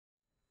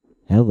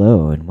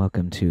Hello and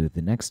welcome to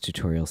the next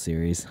tutorial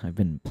series. I've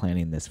been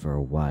planning this for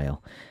a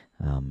while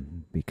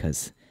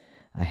because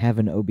I have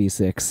an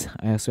OB6,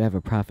 I also have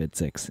a Prophet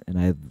 6, and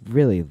I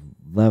really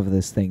love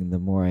this thing the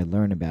more I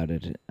learn about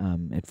it.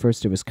 At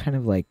first it was kind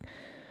of like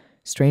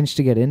strange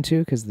to get into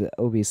because the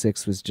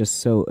OB6 was just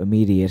so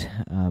immediate.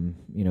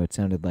 It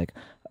sounded like,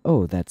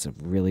 oh, that's a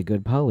really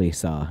good poly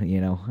saw,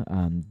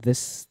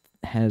 This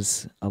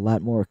has a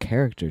lot more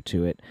character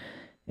to it.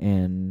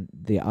 And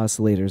the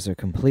oscillators are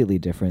completely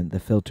different.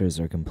 The filters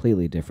are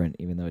completely different,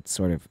 even though it's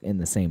sort of in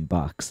the same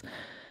box.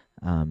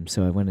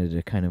 So I wanted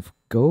to kind of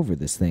go over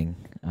this thing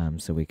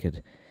so we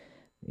could,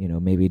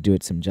 maybe do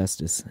it some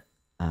justice.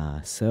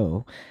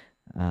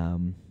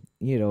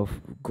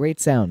 Great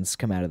sounds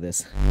come out of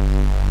this.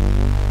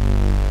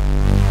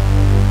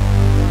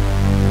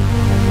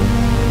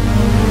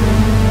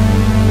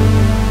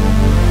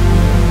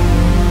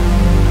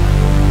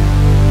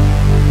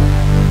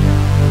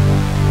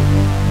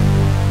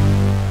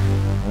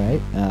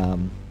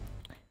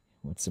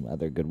 What's some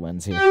other good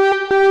ones here?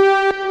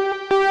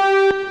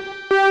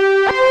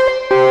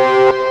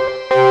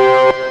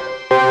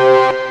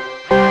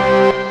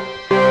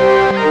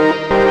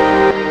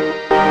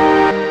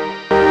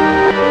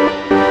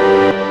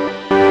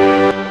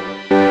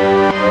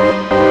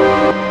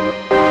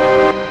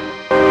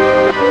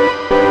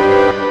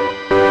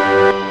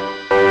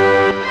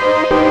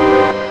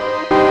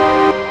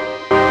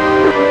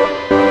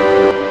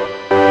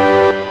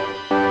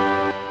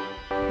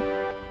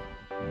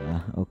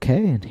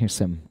 Okay, and here's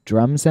some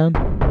drum sound.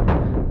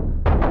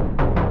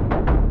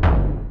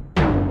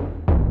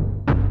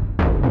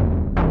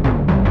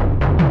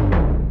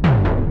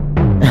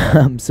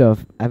 So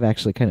I've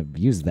actually kind of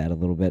used that a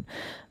little bit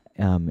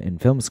in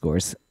film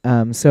scores.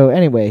 So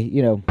anyway,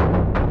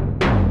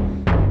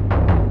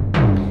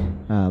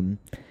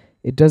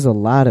 it does a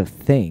lot of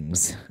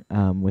things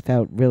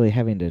without really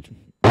having to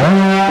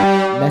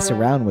mess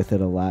around with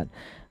it a lot.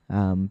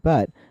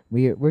 But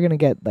we're gonna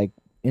get like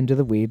into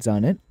the weeds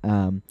on it.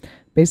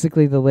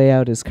 Basically, the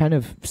layout is kind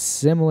of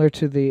similar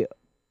to the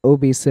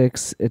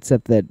OB6,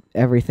 except that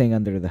everything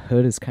under the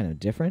hood is kind of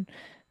different.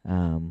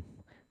 Let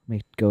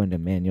me go into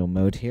manual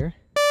mode here.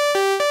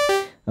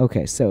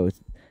 Okay, so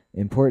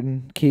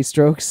important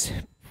keystrokes.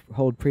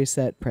 Hold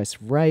preset, press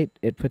right.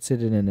 It puts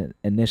it in an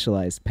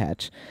initialized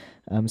patch.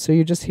 So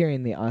you're just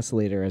hearing the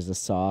oscillator as a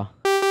saw.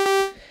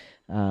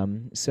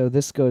 So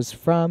this goes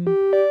from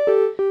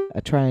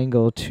a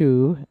triangle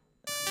to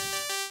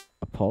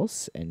a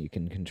pulse, and you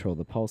can control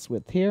the pulse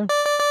width here.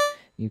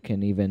 You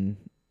can even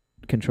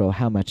control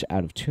how much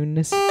out of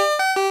tuneness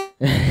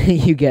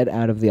you get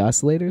out of the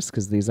oscillators,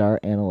 because these are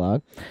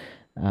analog.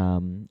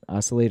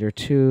 Oscillator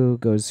 2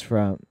 goes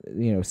from,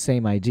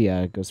 same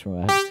idea, it goes from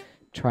a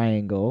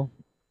triangle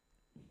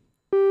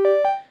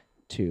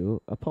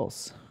to a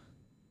pulse.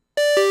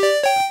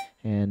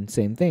 And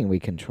same thing, we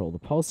control the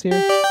pulse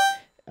here.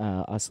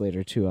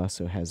 Oscillator 2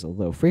 also has a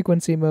low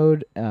frequency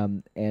mode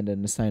and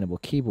an assignable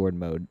keyboard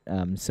mode.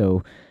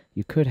 So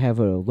you could have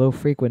a low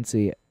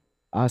frequency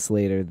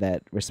oscillator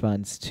that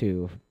responds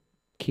to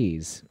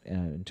keys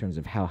in terms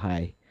of how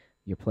high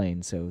you're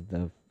playing. So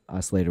the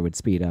oscillator would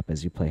speed up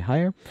as you play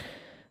higher.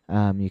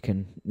 You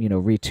can,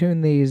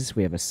 retune these.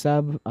 We have a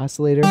sub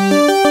oscillator.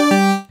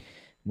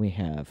 We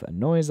have a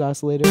noise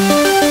oscillator.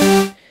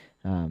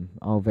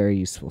 All very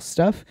useful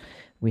stuff.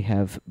 We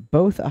have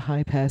both a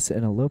high pass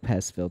and a low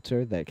pass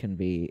filter that can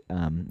be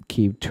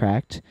key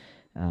tracked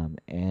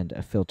and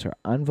a filter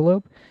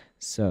envelope.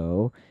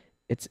 So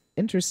it's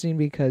interesting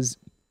because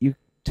you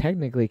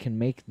technically can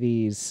make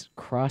these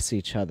cross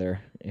each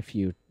other if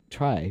you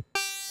try.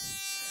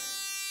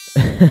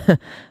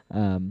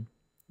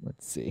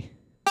 Let's see.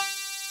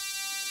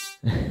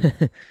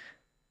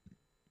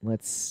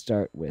 Let's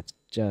start with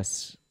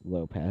just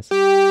low pass.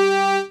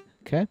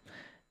 Okay.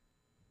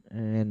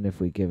 And if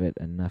we give it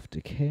enough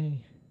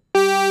decay.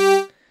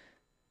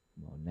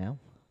 Well, now.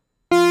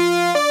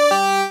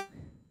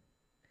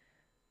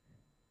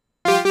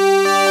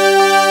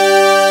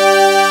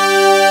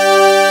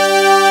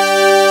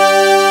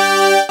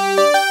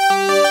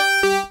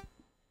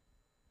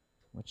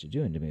 What you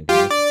doing to me?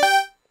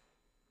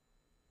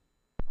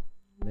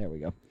 There we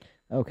go.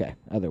 Okay,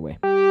 other way.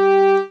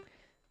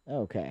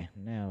 Okay,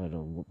 now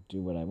it'll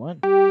do what I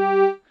want.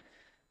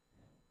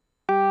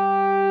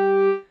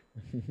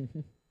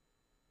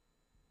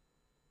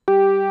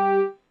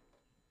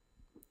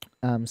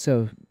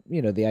 So,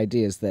 the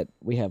idea is that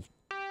we have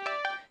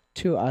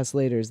two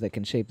oscillators that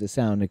can shape the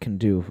sound. It can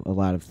do a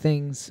lot of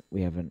things.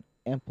 We have an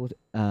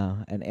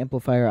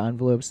amplifier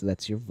envelope, so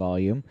that's your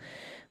volume.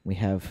 We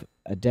have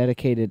a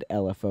dedicated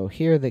LFO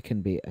here that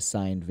can be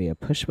assigned via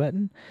push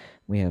button.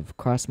 We have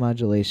cross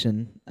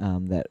modulation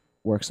that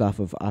works off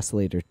of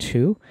oscillator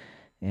 2,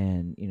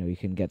 and you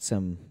can get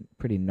some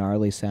pretty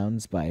gnarly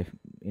sounds by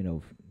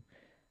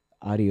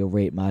audio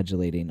rate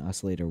modulating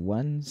oscillator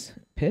 1's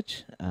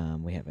pitch.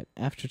 We have an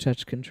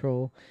aftertouch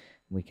control.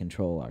 We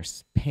control our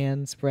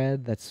pan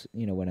spread. That's,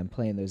 when I'm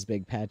playing those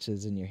big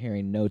patches and you're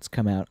hearing notes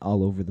come out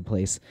all over the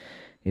place,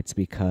 it's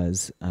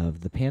because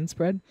of the pan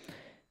spread.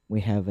 We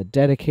have a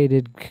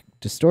dedicated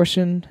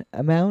distortion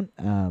amount,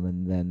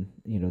 and then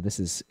this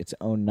is its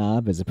own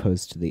knob as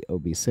opposed to the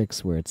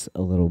OB6 where it's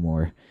a little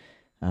more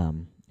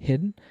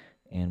hidden.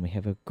 And we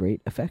have a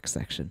great effects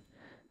section.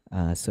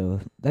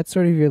 So that's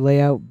sort of your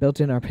layout.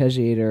 Built-in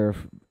arpeggiator.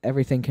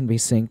 Everything can be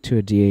synced to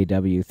a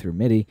DAW through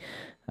MIDI,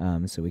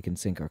 so we can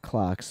sync our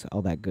clocks,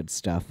 all that good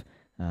stuff.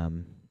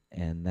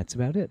 And that's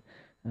about it.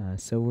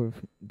 So we're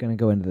going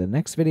to go into the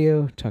next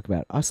video, talk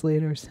about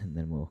oscillators, and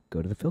then we'll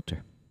go to the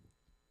filter.